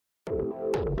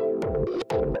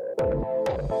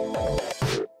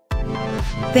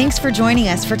Thanks for joining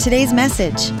us for today's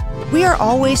message. We are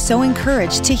always so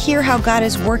encouraged to hear how God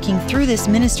is working through this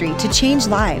ministry to change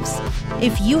lives.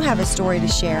 If you have a story to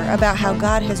share about how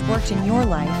God has worked in your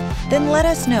life, then let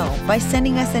us know by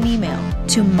sending us an email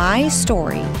to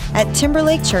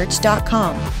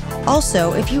mystory@timberlakechurch.com.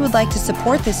 Also, if you would like to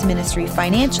support this ministry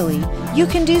financially, you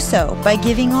can do so by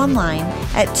giving online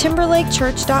at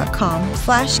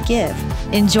timberlakechurch.com/give.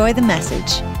 Enjoy the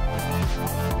message.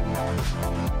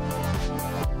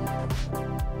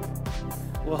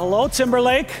 Well, hello,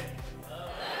 Timberlake.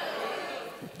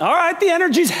 All right, the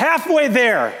energy's halfway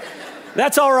there.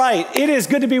 That's all right. It is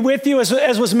good to be with you.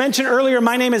 As was mentioned earlier,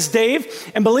 my name is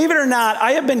Dave, and believe it or not,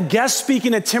 I have been guest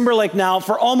speaking at Timberlake now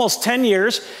for almost 10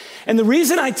 years, and the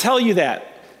reason I tell you that,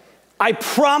 I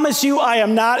promise you I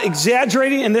am not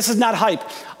exaggerating, and this is not hype.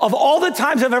 Of all the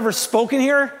times I've ever spoken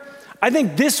here, I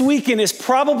think this weekend is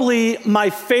probably my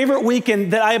favorite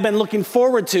weekend that I have been looking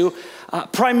forward to,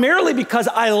 primarily because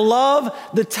I love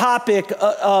the topic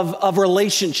of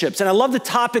relationships, and I love the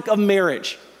topic of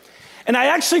marriage. And I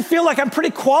actually feel like I'm pretty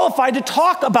qualified to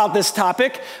talk about this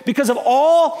topic because of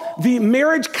all the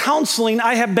marriage counseling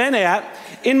I have been at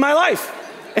in my life.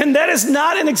 And that is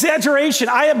not an exaggeration.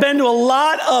 I have been to a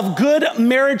lot of good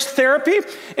marriage therapy,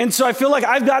 and so I feel like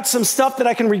I've got some stuff that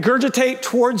I can regurgitate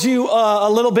towards you a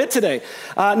little bit today.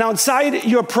 Now, inside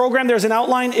your program, there's an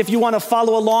outline if you want to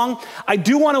follow along. I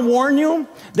do want to warn you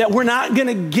that we're not going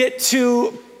to get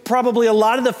to probably a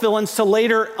lot of the fill-ins till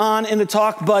later on in the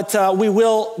talk, but we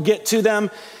will get to them,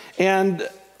 and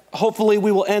hopefully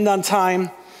we will end on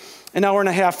time an hour and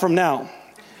a half from now.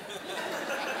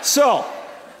 So,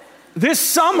 this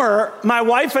summer, my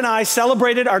wife and I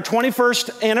celebrated our 21st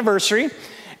anniversary,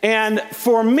 and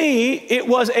for me, it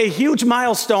was a huge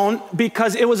milestone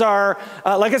because it was our,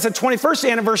 like I said, 21st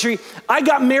anniversary. I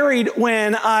got married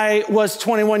when I was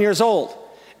 21 years old.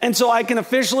 And so I can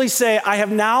officially say I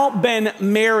have now been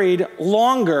married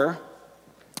longer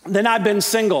than I've been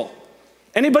single.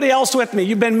 Anybody else with me?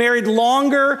 You've been married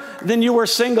longer than you were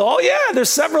single. Oh yeah,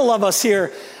 there's several of us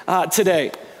here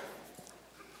today.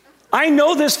 I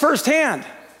know this firsthand.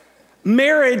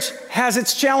 Marriage has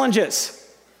its challenges.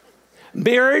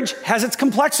 Marriage has its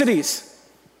complexities.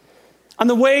 On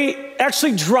the way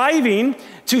actually driving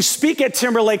to speak at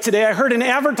Timberlake today, I heard an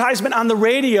advertisement on the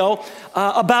radio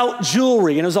about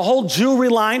jewelry, and it was a whole jewelry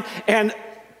line, and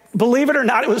believe it or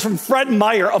not, it was from Fred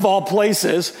Meyer, of all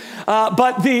places,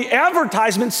 but the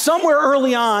advertisement, somewhere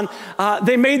early on,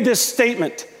 they made this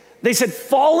statement. They said,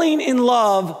 falling in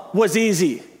love was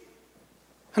easy.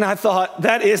 And I thought,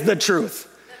 that is the truth,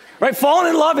 right? Falling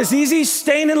in love is easy.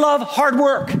 Staying in love, hard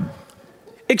work.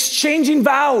 Exchanging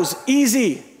vows,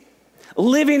 easy.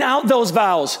 Living out those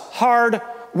vows, hard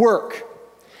work.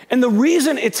 And the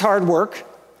reason it's hard work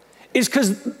is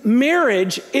because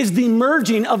marriage is the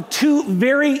merging of two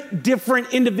very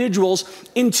different individuals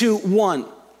into one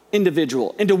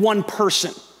individual, into one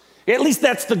person. At least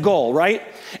that's the goal, right?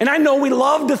 And I know we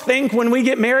love to think when we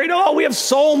get married, oh, we have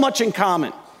so much in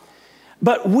common.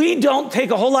 But we don't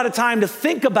take a whole lot of time to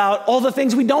think about all the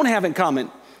things we don't have in common.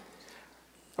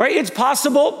 Right? It's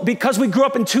possible because we grew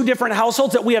up in two different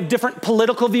households that we have different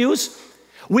political views.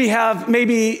 We have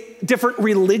maybe different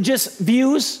religious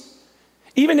views.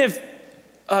 Even if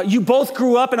you both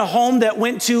grew up in a home that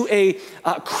went to a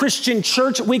Christian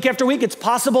church week after week, it's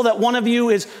possible that one of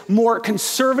you is more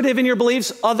conservative in your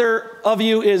beliefs. Other of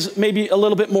you is maybe a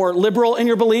little bit more liberal in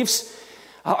your beliefs.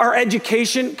 Our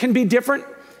education can be different.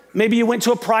 Maybe you went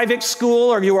to a private school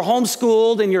or you were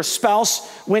homeschooled and your spouse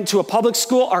went to a public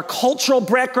school. Our cultural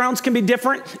backgrounds can be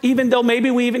different, even though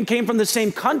maybe we even came from the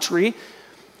same country.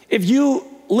 If you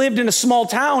lived in a small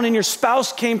town and your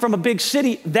spouse came from a big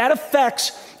city, that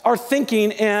affects our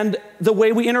thinking and the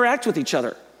way we interact with each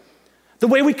other, the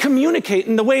way we communicate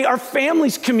and the way our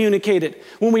families communicated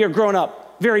when we are growing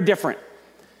up, very different.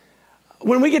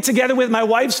 When we get together with my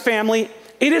wife's family,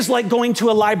 it is like going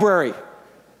to a library.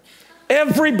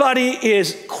 Everybody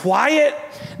is quiet.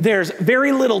 There's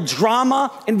very little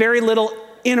drama and very little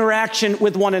interaction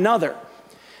with one another.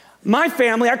 My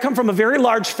family, I come from a very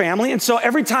large family, and so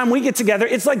every time we get together,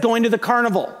 it's like going to the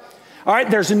carnival. All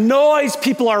right, there's noise,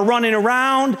 people are running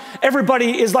around,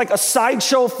 everybody is like a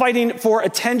sideshow fighting for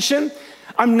attention.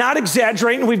 I'm not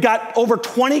exaggerating, we've got over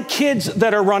 20 kids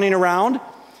that are running around.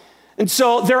 And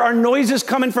so there are noises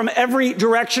coming from every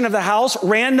direction of the house,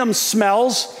 random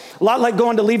smells, a lot like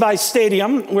going to Levi's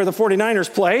Stadium where the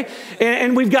 49ers play.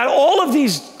 And we've got all of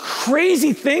these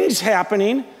crazy things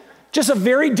happening, just a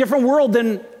very different world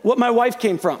than what my wife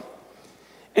came from.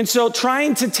 And so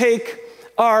trying to take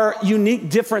our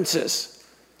unique differences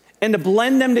and to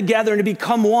blend them together and to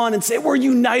become one and say, we're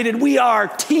united, we are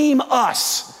team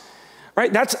us,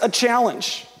 right? That's a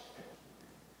challenge.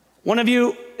 One of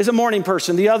you is a morning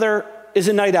person, the other is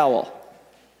a night owl.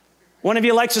 One of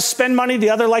you likes to spend money, the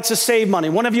other likes to save money.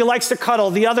 One of you likes to cuddle,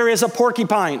 the other is a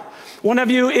porcupine. One of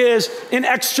you is an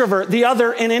extrovert, the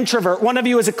other an introvert. One of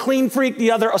you is a clean freak,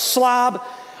 the other a slob.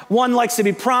 One likes to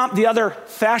be prompt, the other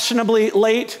fashionably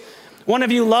late. One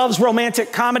of you loves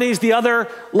romantic comedies, the other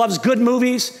loves good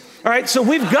movies. All right, so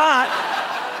we've got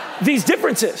these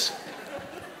differences.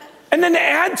 And then to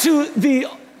add to the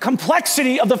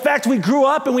complexity of the fact we grew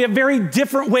up and we have very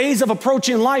different ways of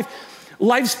approaching life,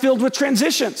 life's filled with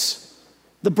transitions.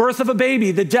 The birth of a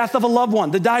baby, the death of a loved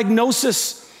one, the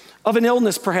diagnosis of an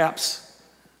illness perhaps,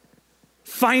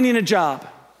 finding a job,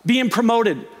 being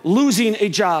promoted, losing a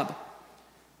job,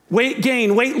 weight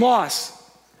gain, weight loss,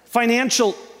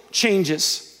 financial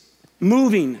changes,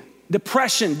 moving,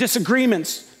 depression,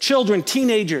 disagreements, children,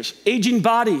 teenagers, aging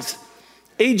bodies,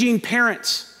 aging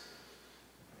parents.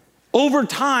 Over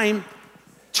time,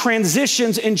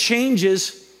 transitions and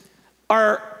changes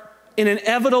are an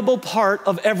inevitable part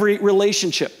of every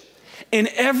relationship. And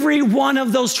every one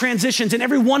of those transitions and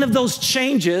every one of those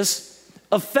changes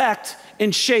affect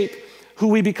and shape who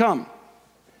we become.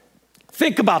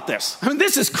 Think about this. I mean,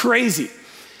 this is crazy.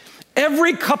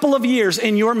 Every couple of years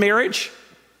in your marriage,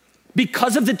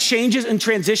 because of the changes and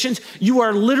transitions, you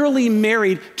are literally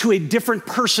married to a different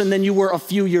person than you were a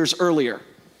few years earlier.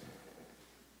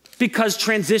 Because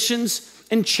transitions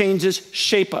and changes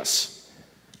shape us.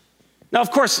 Now, of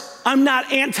course, I'm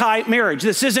not anti-marriage.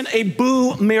 This isn't a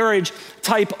boo marriage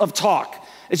type of talk.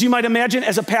 As you might imagine,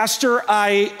 as a pastor,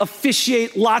 I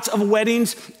officiate lots of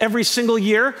weddings every single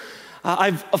year.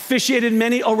 I've officiated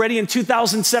many already in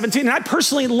 2017, and I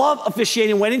personally love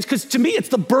officiating weddings because to me, it's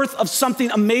the birth of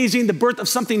something amazing, the birth of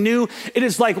something new. It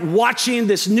is like watching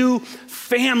this new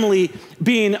family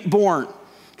being born.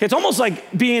 Okay, it's almost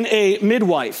like being a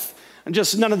midwife, and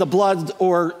just none of the blood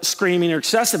or screaming or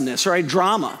excessiveness, right?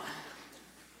 Drama.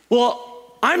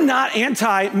 Well, I'm not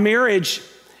anti-marriage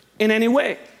in any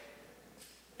way.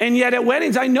 And yet at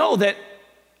weddings, I know that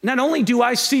not only do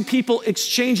I see people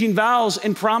exchanging vows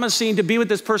and promising to be with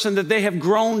this person that they have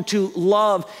grown to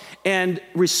love and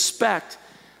respect,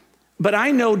 but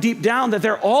I know deep down that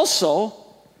they're also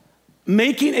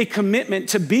making a commitment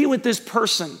to be with this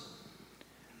person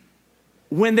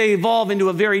when they evolve into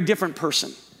a very different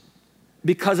person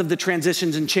because of the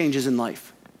transitions and changes in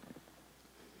life.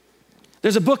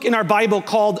 There's a book in our Bible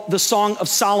called The Song of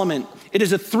Solomon. It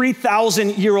is a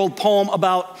 3,000-year-old poem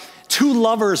about two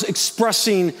lovers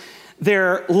expressing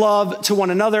their love to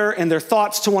one another and their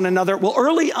thoughts to one another. Well,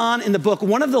 early on in the book,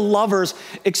 one of the lovers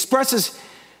expresses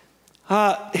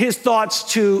his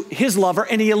thoughts to his lover,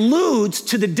 and he alludes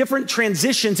to the different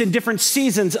transitions and different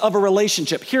seasons of a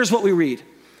relationship. Here's what we read.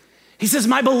 He says,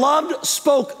 my beloved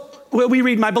spoke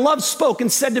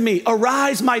and said to me,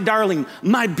 arise, my darling,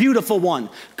 my beautiful one,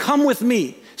 come with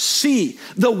me. See,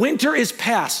 the winter is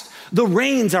past, the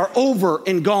rains are over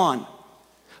and gone.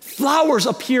 Flowers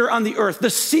appear on the earth. The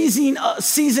season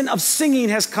of singing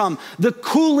has come. The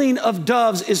cooling of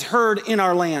doves is heard in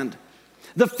our land.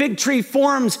 The fig tree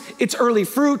forms its early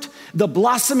fruit. The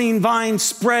blossoming vines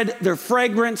spread their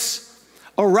fragrance.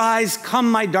 Arise, come,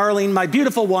 my darling, my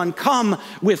beautiful one, come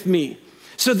with me.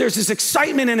 So there's this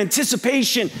excitement and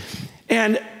anticipation.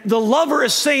 And the lover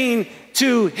is saying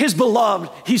to his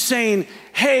beloved, he's saying,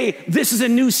 hey, this is a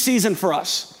new season for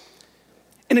us.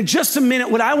 And in just a minute,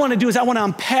 what I want to do is I want to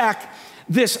unpack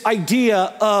this idea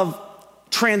of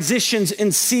transitions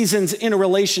and seasons in a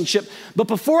relationship. But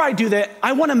before I do that,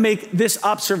 I want to make this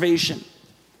observation.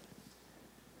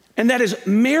 And that is,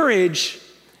 marriage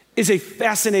is a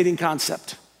fascinating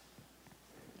concept.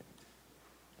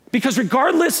 Because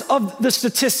regardless of the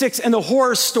statistics and the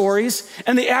horror stories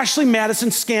and the Ashley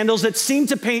Madison scandals that seem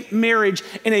to paint marriage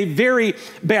in a very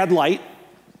bad light,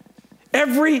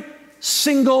 every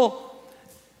single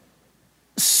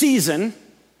season,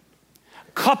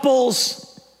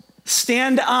 couples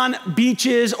stand on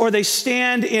beaches or they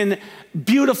stand in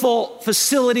beautiful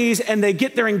facilities and they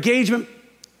get their engagement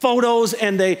photos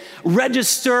and they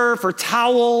register for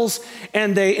towels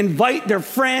and they invite their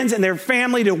friends and their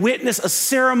family to witness a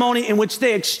ceremony in which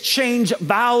they exchange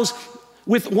vows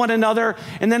with one another.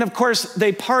 And then, of course,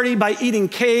 they party by eating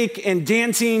cake and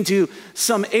dancing to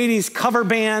some 80s cover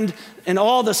band and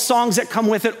all the songs that come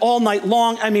with it all night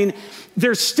long. I mean,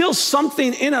 there's still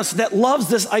something in us that loves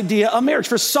this idea of marriage.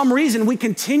 For some reason, we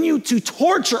continue to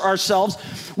torture ourselves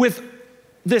with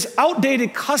this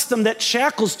outdated custom that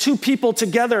shackles two people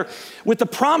together with the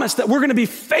promise that we're going to be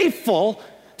faithful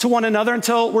to one another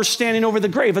until we're standing over the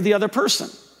grave of the other person.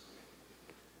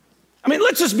 I mean,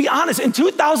 let's just be honest. In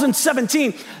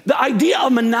 2017, the idea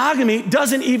of monogamy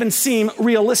doesn't even seem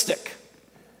realistic.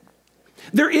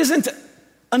 There isn't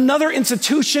another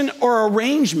institution or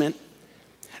arrangement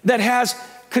that has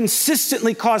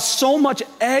consistently caused so much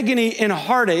agony and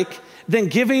heartache than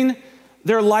giving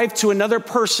their life to another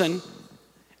person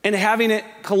and having it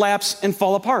collapse and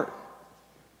fall apart.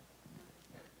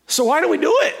 So why do we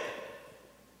do it?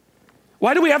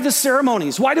 Why do we have the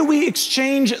ceremonies? Why do we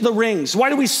exchange the rings? Why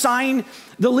do we sign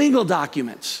the legal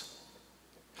documents?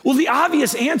 Well, the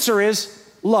obvious answer is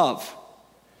love.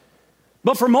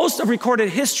 But for most of recorded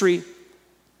history,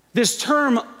 this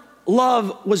term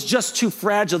love was just too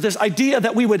fragile. This idea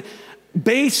that we would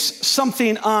base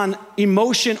something on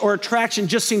emotion or attraction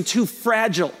just seemed too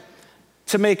fragile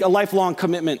to make a lifelong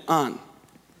commitment on.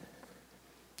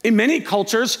 In many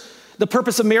cultures, the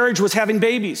purpose of marriage was having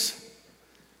babies,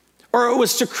 or it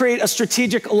was to create a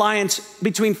strategic alliance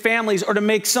between families, or to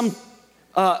make some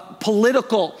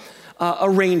political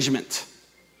arrangement.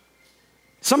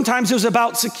 Sometimes it was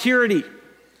about security,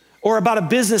 or about a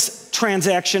business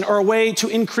transaction, or a way to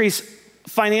increase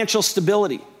financial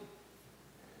stability.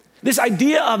 This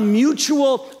idea of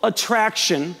mutual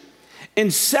attraction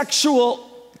and sexual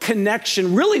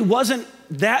connection really wasn't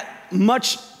that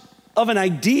much of an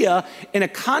idea and a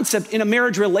concept in a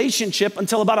marriage relationship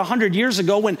until about 100 years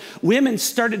ago, when women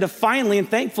started to finally and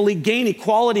thankfully gain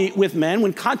equality with men,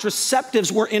 when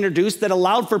contraceptives were introduced that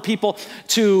allowed for people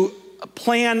to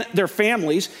plan their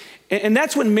families. And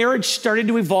that's when marriage started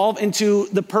to evolve into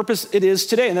the purpose it is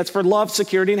today, and that's for love,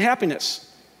 security, and happiness.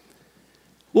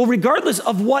 Well, regardless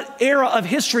of what era of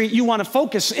history you want to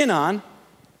focus in on,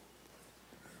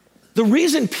 the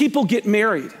reason people get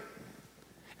married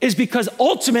is because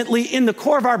ultimately in the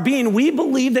core of our being, we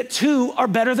believe that two are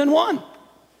better than one.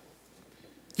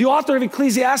 The author of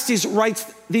Ecclesiastes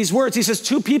writes these words. He says,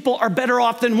 2 people are better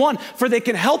off than one, for they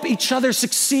can help each other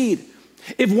succeed.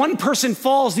 If one person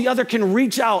falls, the other can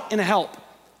reach out and help.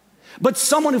 But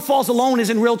someone who falls alone is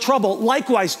in real trouble.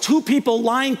 Likewise, 2 people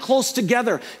lying close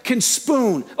together can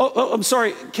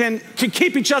can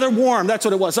keep each other warm. That's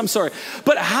what it was, I'm sorry.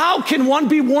 But how can one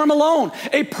be warm alone?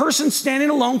 A person standing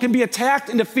alone can be attacked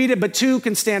and defeated, but 2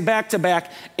 can stand back to back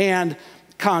and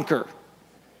conquer.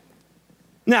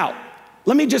 Now,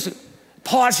 let me just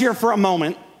pause here for a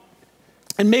moment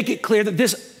and make it clear that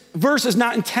this verse is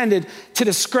not intended to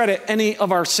discredit any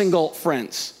of our single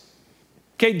friends.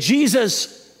 Okay,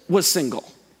 Jesus was single.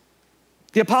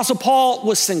 The Apostle Paul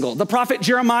was single. The prophet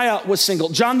Jeremiah was single.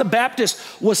 John the Baptist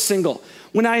was single.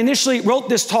 When I initially wrote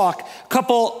this talk a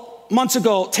couple months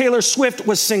ago, Taylor Swift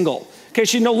was single. Okay,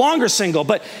 she's no longer single,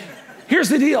 but here's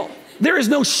the deal. There is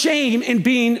no shame in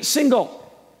being single.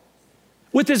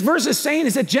 What this verse is saying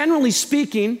is that generally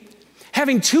speaking,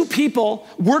 having 2 people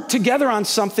work together on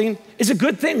something is a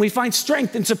good thing. We find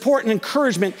strength and support and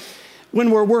encouragement when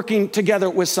we're working together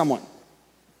with someone.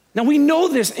 Now, we know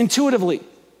this intuitively,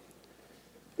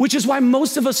 which is why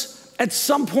most of us at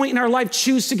some point in our life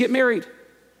choose to get married.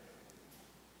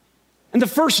 And the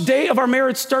first day of our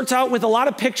marriage starts out with a lot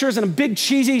of pictures and big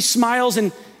cheesy smiles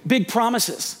and big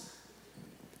promises.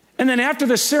 And then after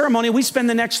the ceremony, we spend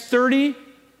the next 30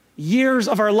 years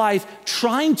of our life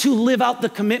trying to live out the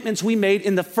commitments we made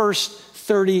in the first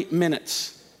 30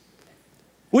 minutes,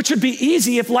 which would be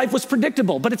easy if life was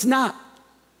predictable, but it's not.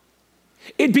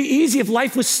 It'd be easy if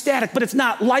life was static, but it's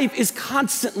not. Life is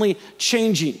constantly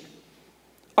changing.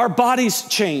 Our bodies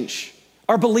change.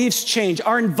 Our beliefs change.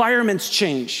 Our environments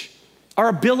change. Our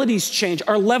abilities change.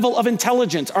 Our level of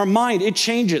intelligence, our mind, it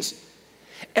changes.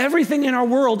 Everything in our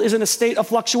world is in a state of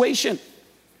fluctuation.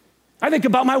 I think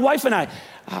about my wife and I.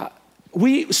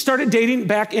 We started dating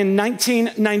back in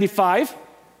 1995,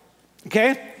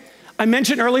 okay? I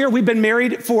mentioned earlier, we've been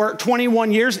married for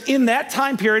 21 years. In that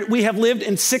time period, we have lived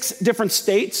in 6 different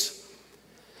states.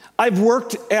 I've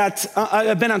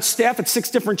been on staff at 6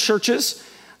 different churches.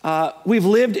 We've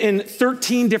lived in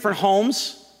 13 different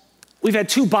homes. We've had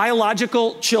 2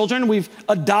 biological children. We've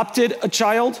adopted a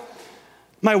child.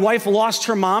 My wife lost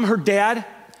her mom. Her dad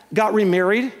got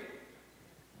remarried.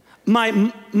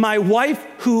 My wife,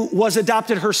 who was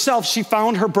adopted herself, she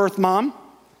found her birth mom.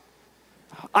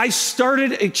 I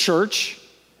started a church.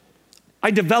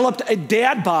 I developed a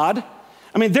dad bod.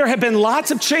 I mean, there have been lots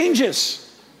of changes.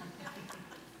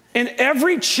 And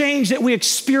every change that we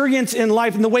experience in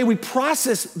life and the way we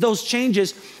process those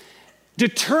changes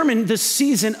determine the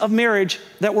season of marriage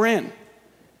that we're in.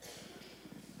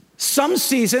 Some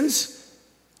seasons,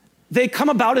 they come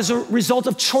about as a result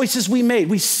of choices we made.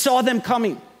 We saw them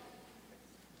coming.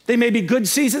 They may be good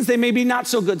seasons, they may be not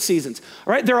so good seasons.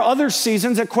 All right, there are other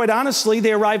seasons that, quite honestly,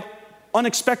 they arrive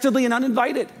unexpectedly and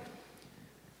uninvited.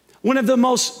 One of the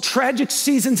most tragic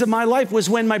seasons of my life was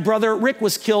when my brother Rick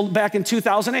was killed back in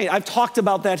 2008. I've talked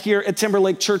about that here at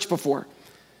Timberlake Church before.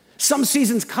 Some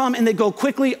seasons come and they go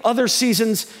quickly. Other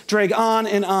seasons drag on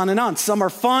and on and on. Some are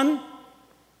fun.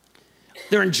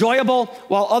 They're enjoyable,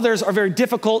 while others are very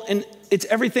difficult, and it's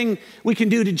everything we can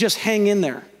do to just hang in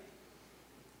there.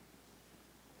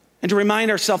 And to remind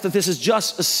ourselves that this is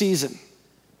just a season.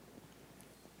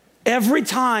 Every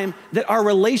time that our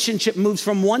relationship moves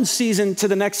from one season to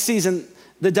the next season,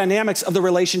 the dynamics of the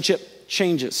relationship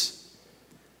changes.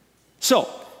 So,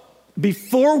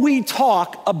 before we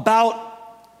talk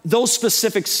about those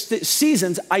specific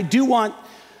seasons, I do want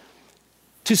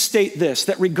to state this,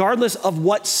 that regardless of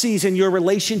what season your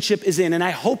relationship is in, and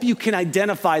I hope you can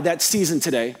identify that season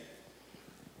today,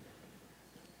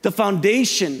 the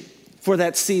foundation for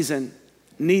that season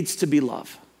needs to be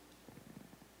love.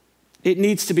 It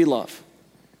needs to be love.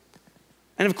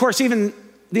 And of course, even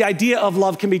the idea of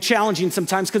love can be challenging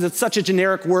sometimes because it's such a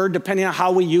generic word depending on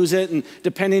how we use it and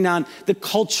depending on the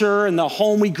culture and the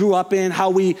home we grew up in, how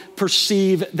we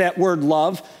perceive that word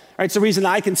love. Right? It's the reason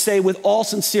I can say with all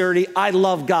sincerity, I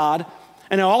love God,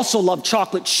 and I also love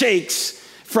chocolate shakes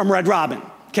from Red Robin.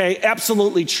 Okay,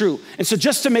 absolutely true. And so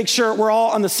just to make sure we're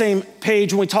all on the same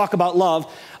page when we talk about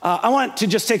love, I want to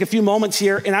just take a few moments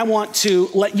here and I want to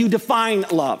let you define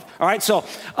love. All right, so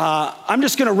I'm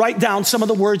just gonna write down some of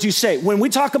the words you say. When we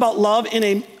talk about love in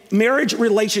a marriage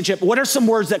relationship, what are some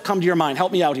words that come to your mind?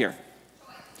 Help me out here.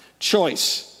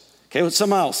 Choice. Okay, what's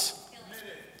something else?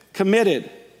 Committed.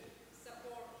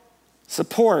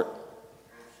 Support.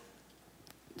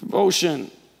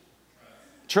 Devotion.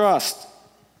 Trust.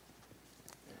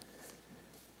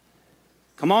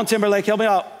 Come on, Timberlake, help me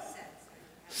out.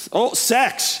 Oh,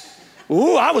 sex.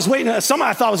 Ooh, I was waiting. Some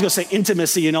I thought was going to say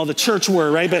intimacy, the church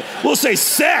word, right? But we'll say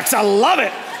sex. I love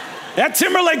it. At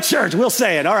Timberlake Church, we'll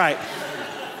say it. All right.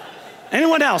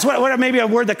 Anyone else? What maybe a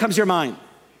word that comes to your mind?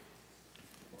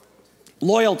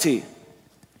 Loyalty.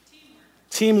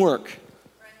 Teamwork.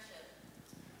 Friendship.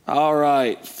 All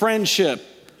right. Friendship.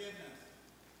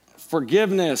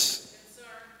 Forgiveness.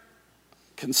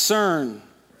 Concern.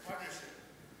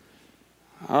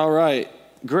 All right.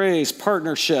 Grace,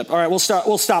 partnership. All right, we'll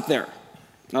stop there.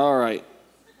 All right.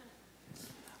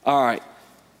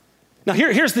 Now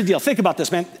here's the deal. Think about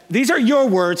this, man. These are your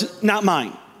words, not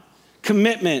mine.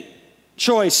 Commitment,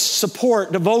 choice,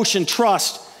 support, devotion,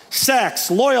 trust, sex,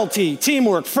 loyalty,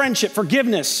 teamwork, friendship,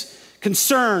 forgiveness,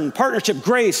 concern, partnership,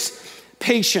 grace,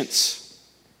 patience.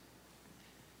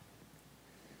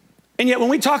 And yet when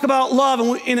we talk about love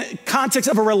and in a context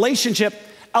of a relationship,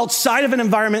 outside of an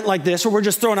environment like this where we're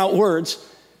just throwing out words,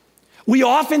 we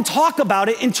often talk about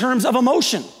it in terms of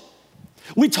emotion.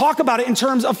 We talk about it in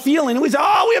terms of feeling. And we say,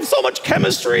 we have so much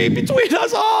chemistry between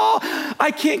us.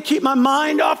 I can't keep my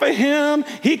mind off of him.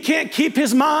 He can't keep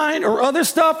his mind or other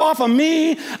stuff off of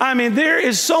me. I mean,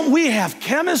 we have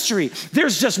chemistry.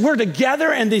 We're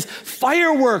together and these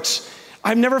fireworks.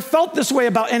 I've never felt this way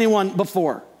about anyone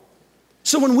before.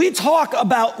 So when we talk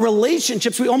about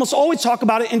relationships, we almost always talk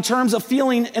about it in terms of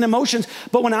feeling and emotions.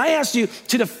 But when I asked you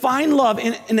to define love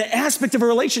in the aspect of a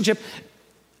relationship,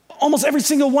 almost every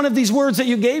single one of these words that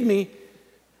you gave me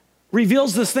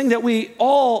reveals this thing that we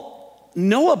all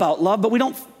know about love, but we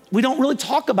don't really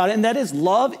talk about it, and that is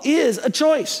love is a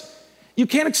choice. You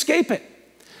can't escape it.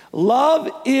 Love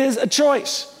is a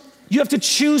choice. You have to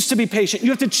choose to be patient.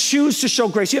 You have to choose to show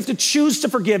grace. You have to choose to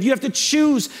forgive. You have to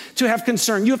choose to have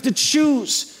concern. You have to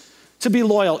choose to be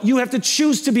loyal. You have to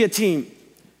choose to be a team.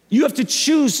 You have to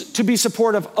choose to be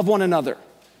supportive of one another.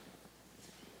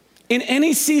 In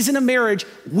any season of marriage,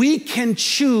 we can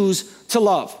choose to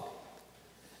love.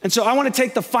 And so I want to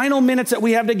take the final minutes that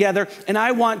we have together, and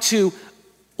I want to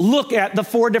look at the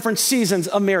 4 different seasons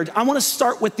of marriage. I want to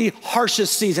start with the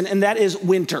harshest season, and that is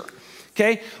winter.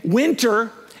 Okay?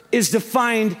 Winter is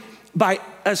defined by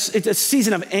it's a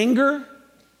season of anger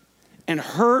and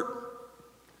hurt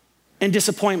and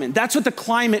disappointment. That's what the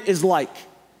climate is like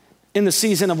in the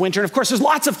season of winter. And of course, there's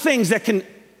lots of things that can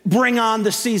bring on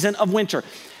the season of winter.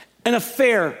 An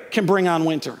affair can bring on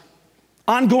winter.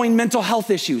 Ongoing mental health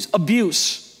issues,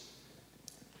 abuse,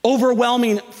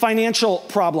 overwhelming financial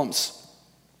problems,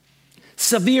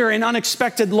 severe and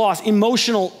unexpected loss,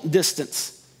 emotional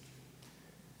distance.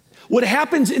 What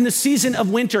happens in the season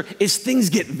of winter is things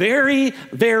get very,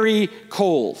 very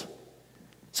cold.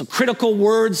 Some critical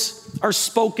words are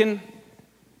spoken.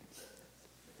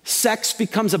 Sex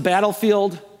becomes a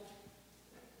battlefield.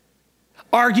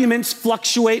 Arguments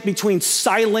fluctuate between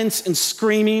silence and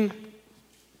screaming.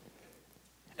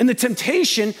 And the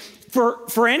temptation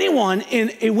for anyone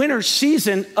in a winter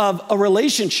season of a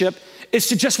relationship is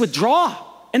to just withdraw.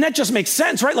 And that just makes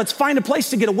sense, right? Let's find a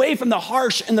place to get away from the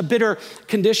harsh and the bitter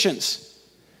conditions.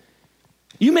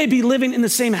 You may be living in the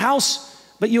same house,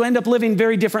 but you end up living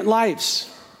very different lives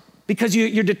because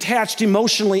you're detached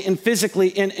emotionally and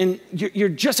physically, and you're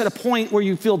just at a point where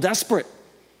you feel desperate.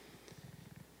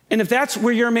 And if that's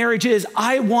where your marriage is,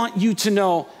 I want you to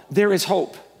know there is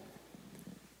hope.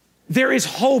 There is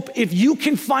hope if you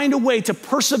can find a way to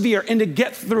persevere and to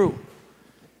get through.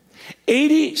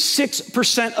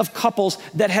 86% of couples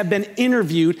that have been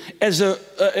interviewed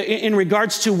in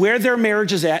regards to where their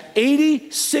marriage is at,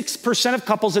 86% of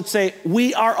couples that say,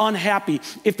 we are unhappy.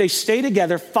 If they stay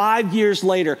together 5 years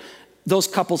later, those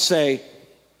couples say,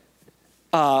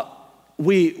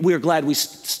 we are glad we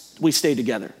stayed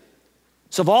together.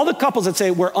 So of all the couples that say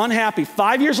we're unhappy,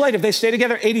 5 years later, if they stay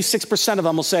together, 86% of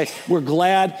them will say, we're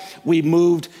glad we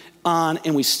moved on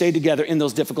and we stayed together in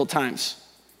those difficult times.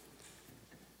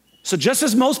 So just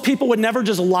as most people would never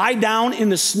just lie down in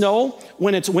the snow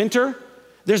when it's winter,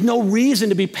 there's no reason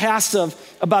to be passive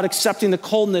about accepting the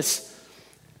coldness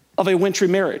of a wintry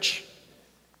marriage.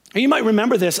 And you might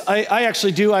remember this. I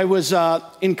actually do. I was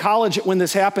in college when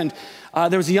this happened.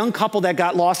 There was a young couple that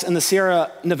got lost in the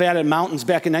Sierra Nevada mountains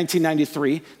back in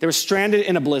 1993. They were stranded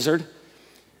in a blizzard.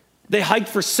 They hiked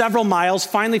for several miles,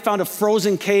 finally found a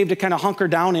frozen cave to kind of hunker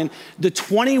down in. The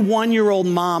 21-year-old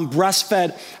mom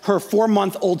breastfed her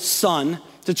 4-month-old son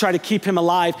to try to keep him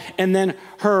alive, and then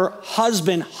her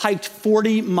husband hiked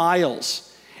 40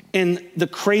 miles in the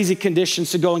crazy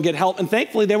conditions to go and get help, and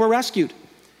thankfully they were rescued.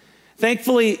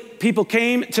 Thankfully, people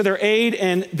came to their aid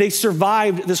and they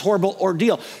survived this horrible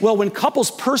ordeal. Well, when couples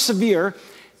persevere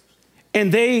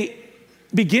and they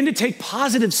begin to take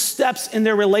positive steps in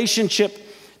their relationship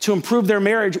to improve their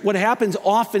marriage, what happens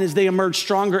often is they emerge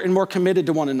stronger and more committed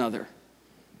to one another.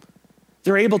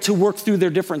 They're able to work through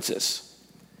their differences.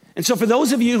 And so for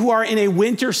those of you who are in a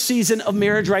winter season of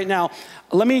marriage right now,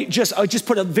 let me just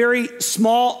put a very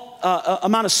small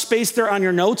amount of space there on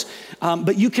your notes,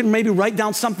 but you can maybe write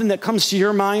down something that comes to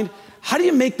your mind. How do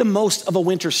you make the most of a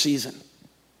winter season?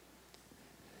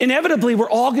 Inevitably, we're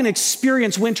all going to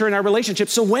experience winter in our relationship.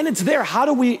 So when it's there, how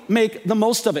do we make the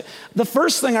most of it? The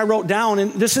first thing I wrote down,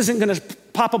 and this isn't going to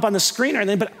pop up on the screen or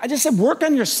anything, but I just said, work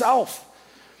on yourself.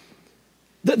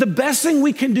 The best thing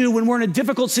we can do when we're in a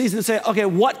difficult season is say, okay,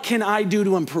 what can I do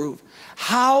to improve?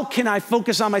 How can I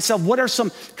focus on myself? What are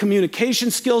some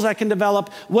communication skills I can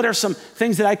develop? What are some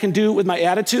things that I can do with my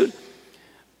attitude?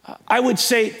 I would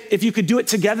say if you could do it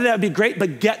together, that would be great,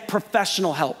 but get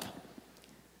professional help.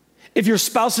 If your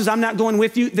spouse says, I'm not going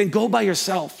with you, then go by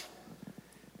yourself.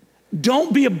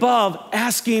 Don't be above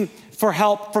asking for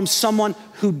help from someone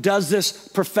who does this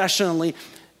professionally.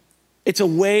 It's a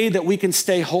way that we can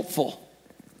stay hopeful.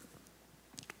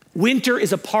 Winter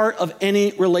is a part of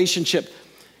any relationship.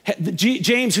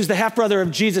 James, who's the half-brother of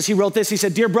Jesus, he wrote this. He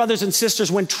said, dear brothers and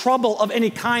sisters, when trouble of any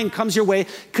kind comes your way,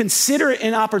 consider it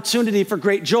an opportunity for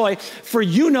great joy, for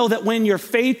you know that when your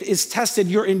faith is tested,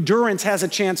 your endurance has a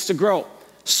chance to grow.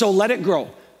 So let it grow.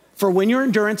 For when your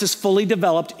endurance is fully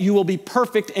developed, you will be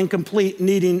perfect and complete,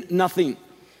 needing nothing.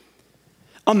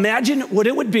 Imagine what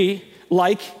it would be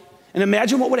like, and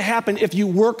imagine what would happen if you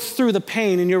worked through the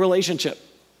pain in your relationship.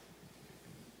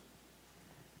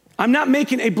 I'm not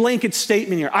making a blanket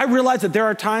statement here. I realize that there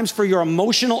are times for your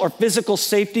emotional or physical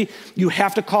safety, you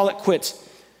have to call it quits.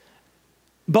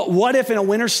 But what if in a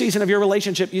winter season of your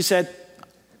relationship, you said,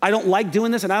 I don't like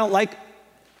doing this and I don't like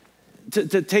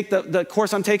to take the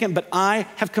course I'm taking, but I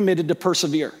have committed to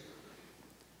persevere.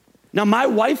 Now, my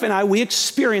wife and I, we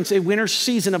experienced a winter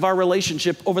season of our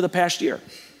relationship over the past year.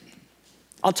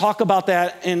 I'll talk about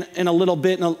that in a little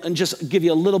bit and just give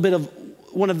you a little bit of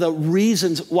one of the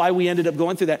reasons why we ended up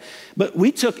going through that. But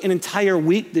we took an entire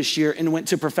week this year and went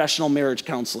to professional marriage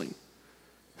counseling.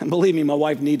 And believe me, my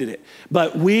wife needed it.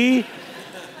 But we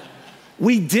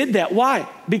did that. Why?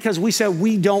 Because we said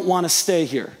we don't want to stay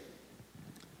here.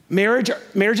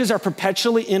 Marriages are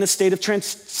perpetually in a state of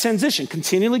transition,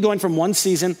 continually going from one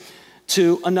season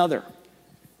to another.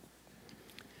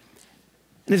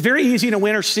 And it's very easy in a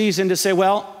winter season to say,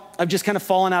 well, I've just kind of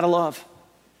fallen out of love.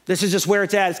 This is just where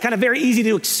it's at. It's kind of very easy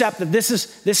to accept that this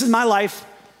is my life.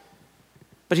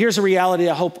 But here's a reality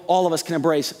I hope all of us can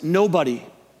embrace. Nobody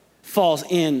falls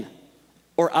in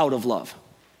or out of love.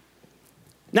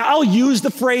 Now, I'll use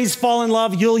the phrase fall in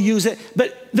love, you'll use it,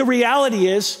 but the reality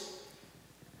is,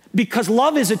 because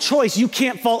love is a choice, you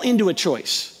can't fall into a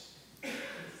choice.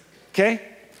 Okay?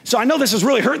 So I know this is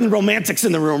really hurting the romantics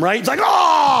in the room, right? It's like,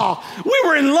 oh, we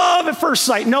were in love at first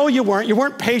sight. No, you weren't. You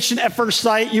weren't patient at first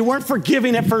sight. You weren't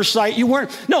forgiving at first sight.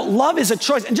 No, love is a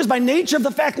choice. And just by nature of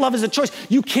the fact love is a choice,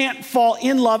 you can't fall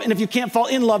in love. And if you can't fall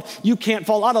in love, you can't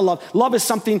fall out of love. Love is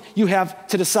something you have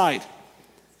to decide.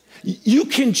 You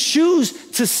can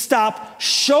choose to stop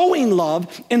showing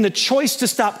love, and the choice to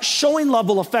stop showing love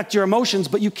will affect your emotions,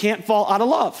 but you can't fall out of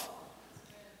love.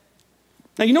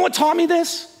 Now, you know what taught me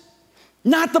this?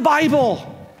 Not the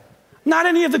Bible, not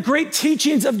any of the great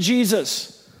teachings of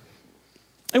Jesus.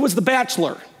 It was The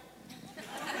Bachelor.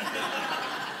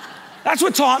 That's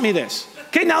what taught me this.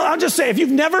 Okay, now I'll just say, if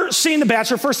you've never seen The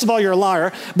Bachelor, first of all, you're a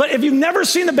liar. But if you've never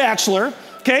seen The Bachelor,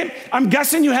 okay, I'm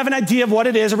guessing you have an idea of what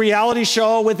it is, a reality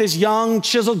show with this young,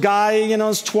 chiseled guy,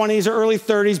 his 20s or early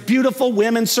 30s, beautiful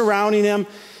women surrounding him,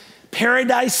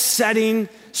 paradise setting,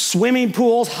 swimming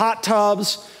pools, hot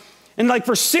tubs. And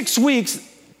for 6 weeks,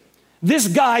 this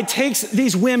guy takes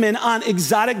these women on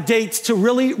exotic dates to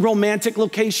really romantic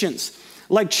locations,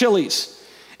 like Chili's,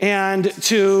 and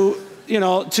to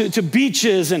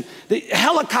beaches, and the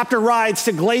helicopter rides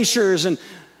to glaciers, and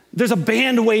there's a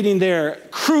band waiting there,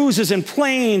 cruises and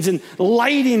planes and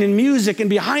lighting and music, and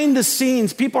behind the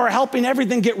scenes, people are helping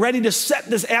everything get ready to set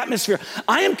this atmosphere.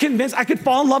 I am convinced I could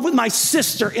fall in love with my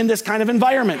sister in this kind of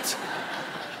environment.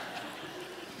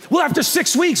 Well, after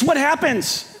 6 weeks, what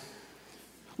happens?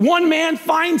 One man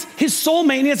finds his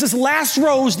soulmate, and he has this last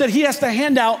rose that he has to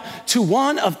hand out to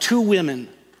one of 2 women,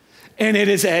 and it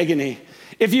is agony.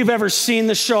 If you've ever seen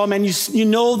the show, man, you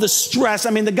know the stress.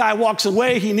 I mean, the guy walks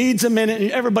away, he needs a minute,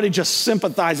 and everybody just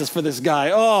sympathizes for this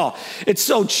guy. Oh, it's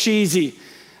so cheesy.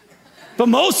 But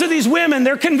most of these women,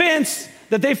 they're convinced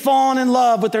that they've fallen in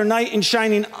love with their knight in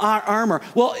shining armor.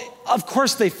 Well, of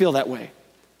course they feel that way.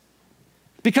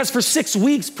 Because for 6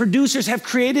 weeks, producers have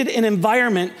created an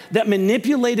environment that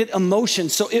manipulated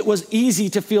emotions so it was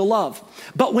easy to feel love.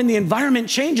 But when the environment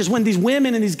changes, when these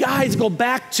women and these guys go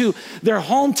back to their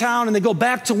hometown and they go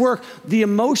back to work, the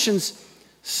emotions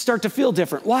start to feel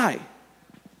different. Why?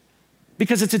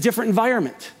 Because it's a different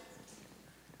environment.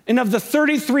 And of the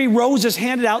 33 roses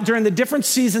handed out during the different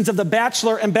seasons of The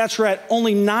Bachelor and Bachelorette,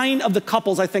 only 9 of the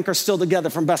couples, I think, are still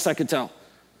together, from best I could tell.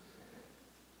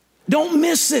 Don't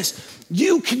miss this.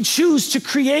 You can choose to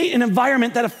create an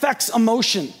environment that affects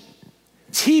emotion.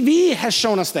 TV has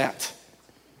shown us that.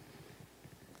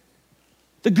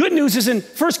 The good news is in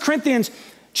 1 Corinthians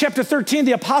chapter 13,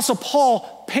 the Apostle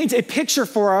Paul paints a picture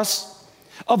for us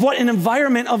of what an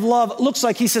environment of love looks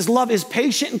like. He says, love is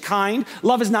patient and kind.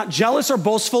 Love is not jealous or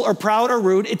boastful or proud or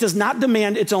rude. It does not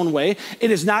demand its own way.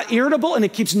 It is not irritable, and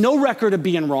it keeps no record of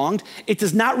being wronged. It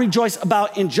does not rejoice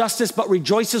about injustice, but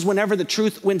rejoices whenever the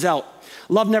truth wins out.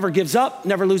 Love never gives up,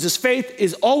 never loses faith,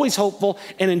 is always hopeful,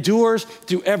 and endures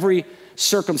through every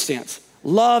circumstance.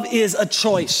 Love is a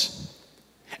choice.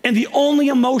 And the only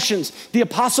emotions the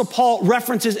Apostle Paul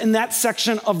references in that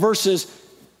section of verses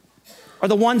are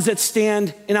the ones that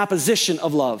stand in opposition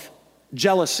of love: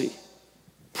 jealousy,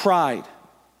 pride,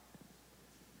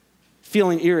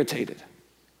 feeling irritated.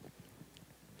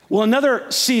 Well, another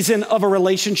season of a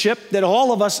relationship that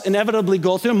all of us inevitably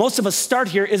go through, and most of us start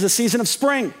here, is a season of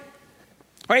spring,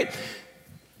 right?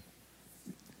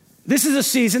 This is a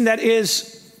season that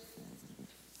is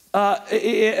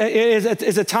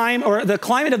a time, or the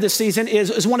climate of this season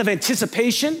is one of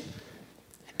anticipation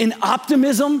and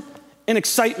optimism and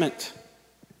excitement.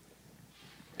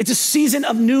 It's a season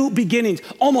of new beginnings.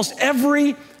 Almost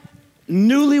every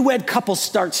newlywed couple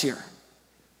starts here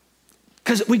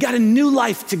because we got a new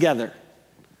life together.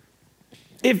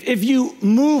 If you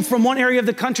move from one area of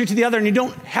the country to the other and you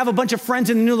don't have a bunch of friends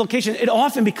in a new location, it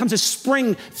often becomes a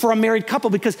spring for a married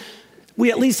couple because we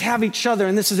at least have each other,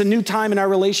 and this is a new time in our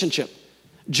relationship.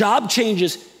 Job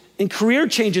changes and career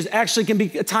changes actually can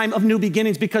be a time of new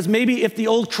beginnings, because maybe if the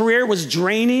old career was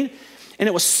draining and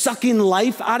it was sucking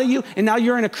life out of you, and now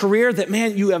you're in a career that,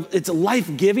 man, it's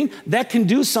life-giving, that can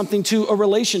do something to a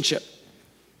relationship.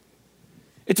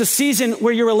 It's a season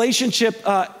where your relationship,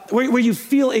 where you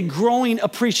feel a growing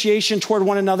appreciation toward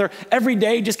one another. Every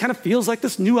day just kind of feels like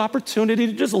this new opportunity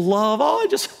to just love. I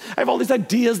have all these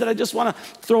ideas that I just want to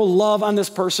throw love on this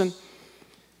person.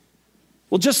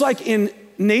 Well, just like in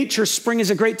nature, spring is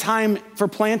a great time for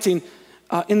planting.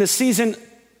 In the season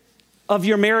of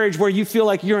your marriage where you feel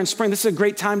like you're in spring, this is a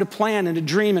great time to plan and to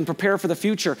dream and prepare for the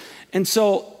future. And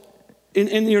so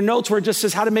in your notes where it just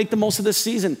says how to make the most of this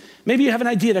season, maybe you have an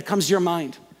idea that comes to your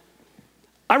mind.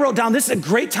 I wrote down, this is a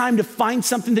great time to find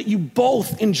something that you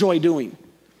both enjoy doing.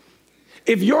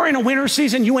 If you're in a winter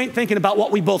season, you ain't thinking about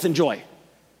what we both enjoy.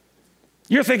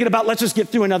 You're thinking about, let's just get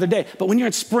through another day. But when you're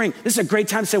in spring, this is a great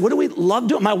time to say, what do we love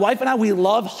doing? My wife and I, we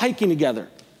love hiking together.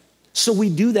 So we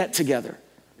do that together.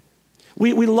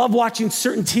 We love watching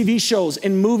certain TV shows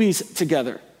and movies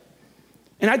together.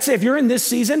 And I'd say if you're in this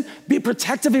season, be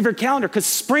protective of your calendar because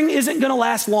spring isn't going to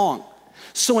last long.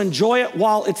 So enjoy it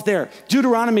while it's there.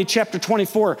 Deuteronomy chapter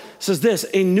 24 says this,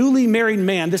 a newly married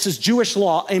man, this is Jewish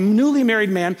law, a newly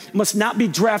married man must not be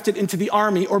drafted into the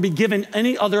army or be given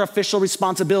any other official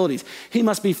responsibilities. He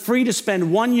must be free to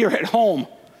spend 1 year at home,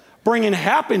 bringing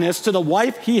happiness to the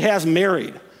wife he has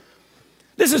married.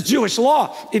 This is Jewish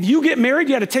law. If you get married,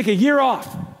 you got to take a year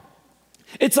off.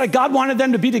 It's like God wanted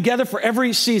them to be together for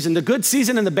every season, the good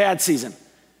season and the bad season.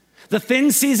 The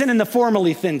thin season and the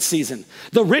formerly thin season.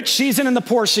 The rich season and the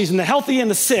poor season. The healthy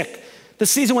and the sick. The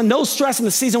season with no stress and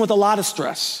the season with a lot of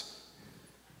stress.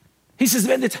 He says,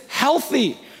 man, it's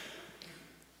healthy.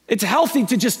 It's healthy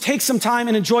to just take some time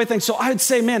and enjoy things. So I would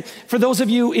say, man, for those of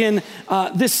you in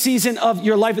this season of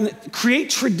your life, create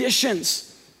traditions.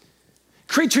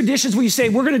 Create traditions where you say,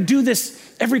 we're going to do this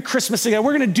every Christmas together.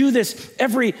 We're going to do this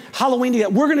every Halloween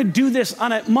together. We're going to do this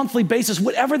on a monthly basis,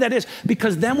 whatever that is,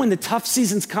 because then when the tough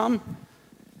seasons come,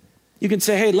 you can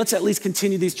say, hey, let's at least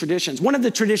continue these traditions. One of the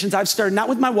traditions I've started, not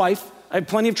with my wife, I have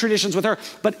plenty of traditions with her,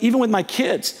 but even with my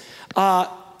kids,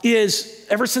 is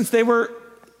ever since they were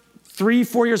 3,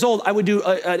 4 years old, I would do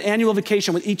an annual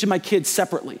vacation with each of my kids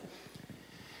separately.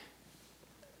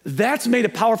 That's made a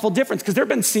powerful difference because there have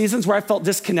been seasons where I felt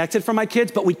disconnected from my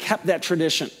kids, but we kept that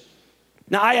tradition.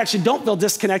 Now, I actually don't feel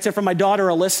disconnected from my daughter,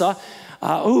 Alyssa,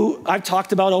 who I've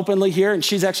talked about openly here, and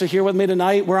she's actually here with me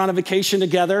tonight. We're on a vacation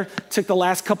together. Took the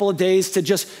last couple of days to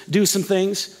just do some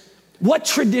things. What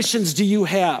traditions do you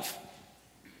have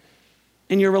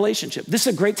in your relationship? This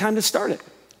is a great time to start it.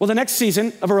 Well, the next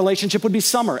season of a relationship would be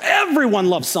summer. Everyone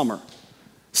loves summer.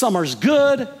 Summer's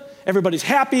good. Everybody's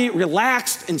happy,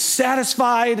 relaxed, and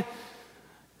satisfied.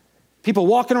 People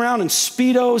walking around in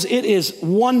Speedos. It is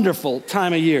wonderful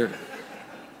time of year.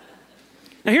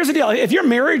 Now, here's the deal. If your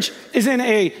marriage is in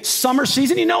a summer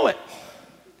season, you know it.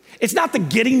 It's not the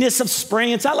giddiness of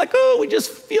spring. It's not like, oh, we just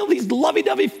feel these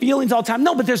lovey-dovey feelings all the time.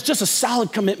 No, but there's just a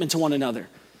solid commitment to one another.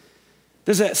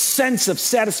 There's a sense of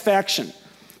satisfaction.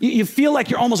 You feel like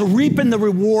you're almost reaping the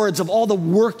rewards of all the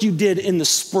work you did in the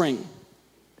spring.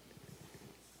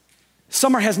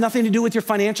 Summer has nothing to do with your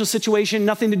financial situation,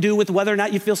 nothing to do with whether or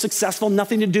not you feel successful,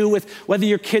 nothing to do with whether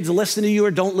your kids listen to you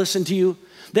or don't listen to you.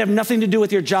 They have nothing to do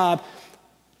with your job.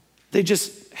 They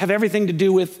just have everything to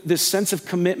do with this sense of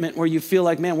commitment where you feel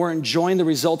like, man, we're enjoying the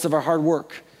results of our hard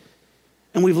work.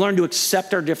 And we've learned to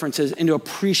accept our differences and to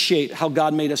appreciate how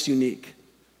God made us unique.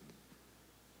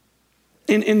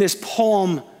 In this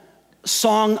poem,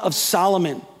 Song of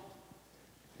Solomon,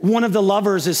 one of the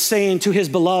lovers is saying to his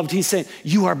beloved, he's saying,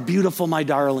 you are beautiful, my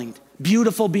darling,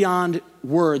 beautiful beyond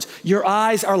words. Your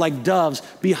eyes are like doves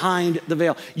behind the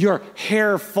veil. Your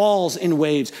hair falls in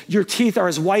waves. Your teeth are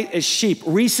as white as sheep,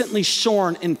 recently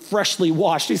shorn and freshly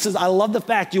washed. He says, I love the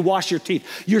fact you wash your teeth.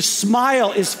 Your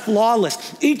smile is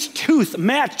flawless. Each tooth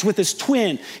matched with his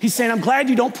twin. He's saying, I'm glad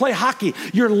you don't play hockey.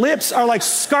 Your lips are like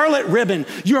scarlet ribbon.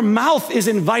 Your mouth is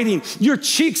inviting. Your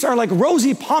cheeks are like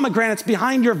rosy pomegranates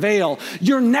behind your veil.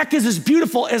 Your neck is as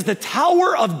beautiful as the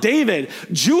Tower of David,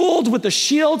 jeweled with the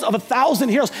shields of 1,000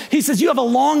 heroes. He says, you have a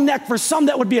long neck. For some,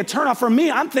 that would be a turnoff. For me,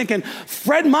 I'm thinking,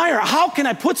 Fred Meyer, how can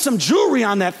I put some jewelry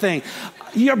on that thing?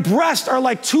 Your breasts are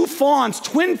like two fawns,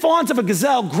 twin fawns of a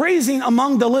gazelle grazing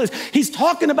among the lilies. He's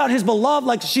talking about his beloved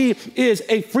like she is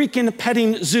a freaking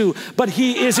petting zoo, but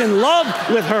he is in love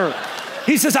with her.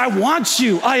 He says, I want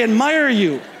you. I admire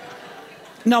you.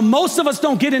 Now, most of us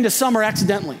don't get into summer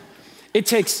accidentally. It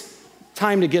takes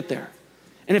time to get there.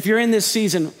 And if you're in this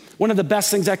season, one of the best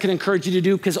things I can encourage you to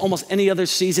do, because almost any other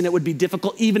season it would be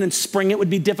difficult, even in spring it would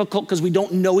be difficult because we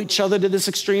don't know each other to this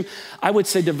extreme, I would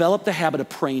say develop the habit of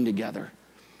praying together.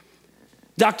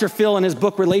 Dr. Phil, in his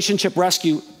book, Relationship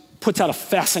Rescue, puts out a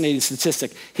fascinating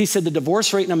statistic. He said the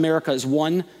divorce rate in America is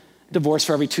 1 divorce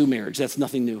for every 2 marriages. That's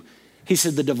nothing new. He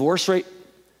said the divorce rate,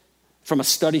 from a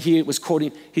study he was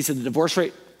quoting, he said the divorce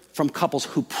rate from couples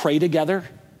who pray together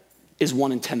is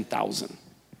 1 in 10,000.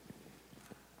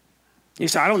 You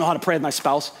say, I don't know how to pray with my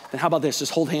spouse. Then how about this?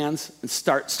 Just hold hands and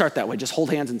start that way. Just hold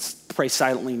hands and pray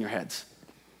silently in your heads.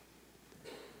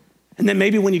 And then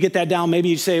maybe when you get that down, maybe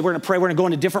you say, we're going to pray. We're going to go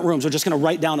into different rooms. We're just going to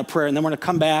write down a prayer. And then we're going to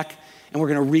come back and we're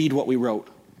going to read what we wrote.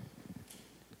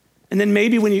 And then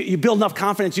maybe when you build enough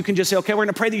confidence, you can just say, okay, we're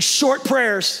going to pray these short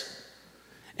prayers.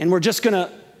 And we're just going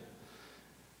to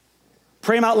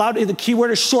pray them out loud. The key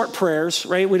word is short prayers,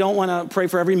 right? We don't want to pray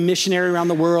for every missionary around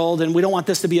the world, and we don't want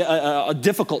this to be a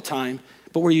difficult time.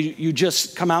 but where you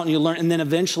just come out and you learn, and then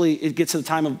eventually it gets to the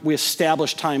time of we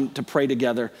establish time to pray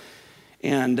together,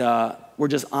 and we're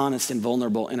just honest and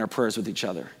vulnerable in our prayers with each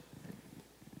other.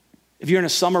 If you're in a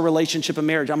summer relationship and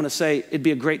marriage, I'm gonna say it'd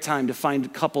be a great time to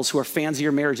find couples who are fans of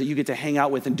your marriage that you get to hang out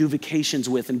with and do vacations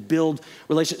with and build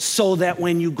relationships so that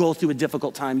when you go through a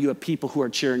difficult time, you have people who are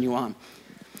cheering you on.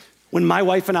 When my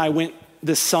wife and I went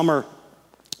this summer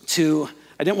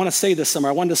I didn't want to say this summer,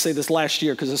 I wanted to say this last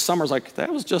year because this summer's like,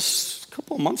 that was just a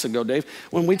couple of months ago, Dave.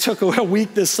 When we took a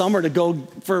week this summer to go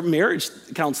for marriage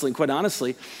counseling, quite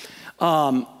honestly,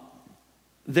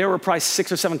 there were probably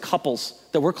 6 or 7 couples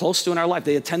that we're close to in our life.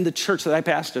 They attend the church that I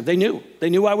pastor. They knew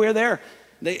why we were there.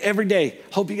 Every day,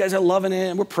 hope you guys are loving it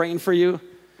and we're praying for you.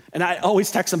 And I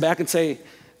always text them back and say,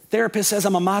 therapist says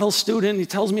I'm a model student. He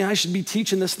tells me I should be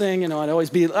teaching this thing. I'd always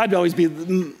be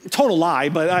total lie,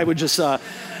 but I would just,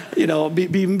 be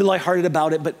lighthearted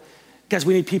about it. But guys,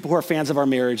 we need people who are fans of our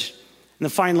marriage. And then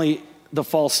finally, the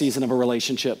fall season of a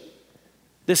relationship.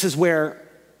 This is where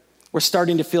we're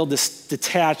starting to feel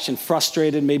detached and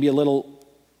frustrated, maybe a little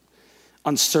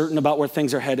uncertain about where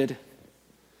things are headed.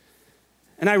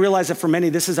 And I realize that for many,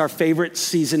 this is our favorite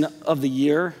season of the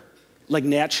year, like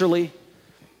naturally.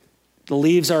 The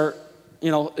leaves are,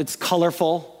 it's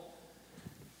colorful.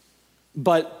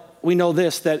 But we know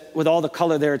this, that with all the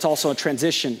color there, it's also a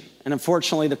transition. And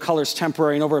unfortunately, the color's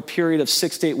temporary. And over a period of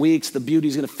 6 to 8 weeks, the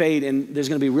beauty's gonna fade and there's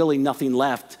gonna be really nothing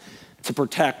left to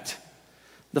protect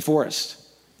the forest.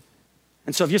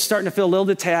 And so if you're starting to feel a little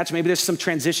detached, maybe there's some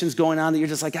transitions going on that you're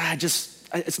just like,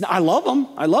 I love them,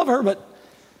 I love her, but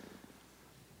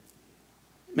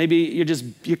maybe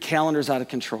your calendar's out of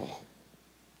control.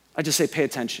 I just say pay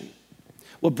attention.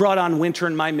 What brought on winter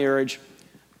in my marriage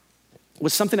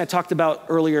was something I talked about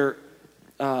earlier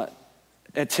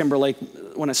at Timberlake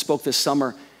when I spoke this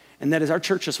summer, and that is our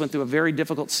church just went through a very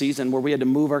difficult season where we had to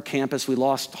move our campus. We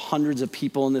lost hundreds of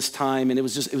people in this time, and it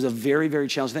was a very, very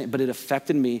challenging thing, but it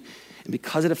affected me. And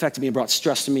because it affected me, it brought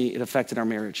stress to me, it affected our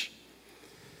marriage.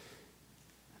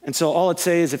 And so all I'd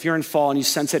say is if you're in fall and you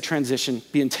sense that transition,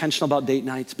 be intentional about date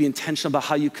nights, be intentional about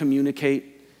how you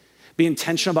communicate, be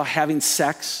intentional about having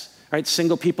sex, right?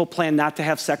 Single people plan not to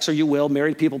have sex or you will.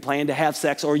 Married people plan to have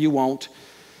sex or you won't.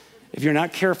 If you're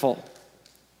not careful,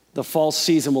 the fall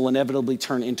season will inevitably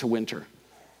turn into winter.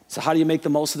 So how do you make the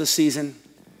most of the season?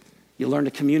 You learn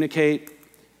to communicate.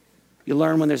 You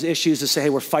learn when there's issues to say, hey,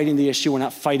 we're fighting the issue, we're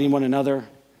not fighting one another.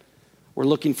 We're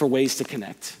looking for ways to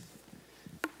connect.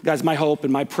 Guys, my hope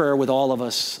and my prayer with all of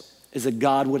us is that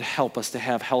God would help us to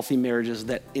have healthy marriages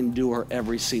that endure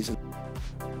every season.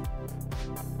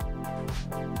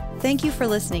 Thank you for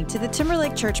listening to the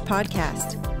Timberlake Church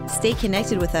podcast. Stay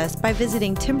connected with us by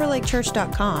visiting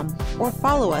timberlakechurch.com or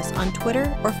follow us on Twitter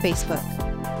or Facebook.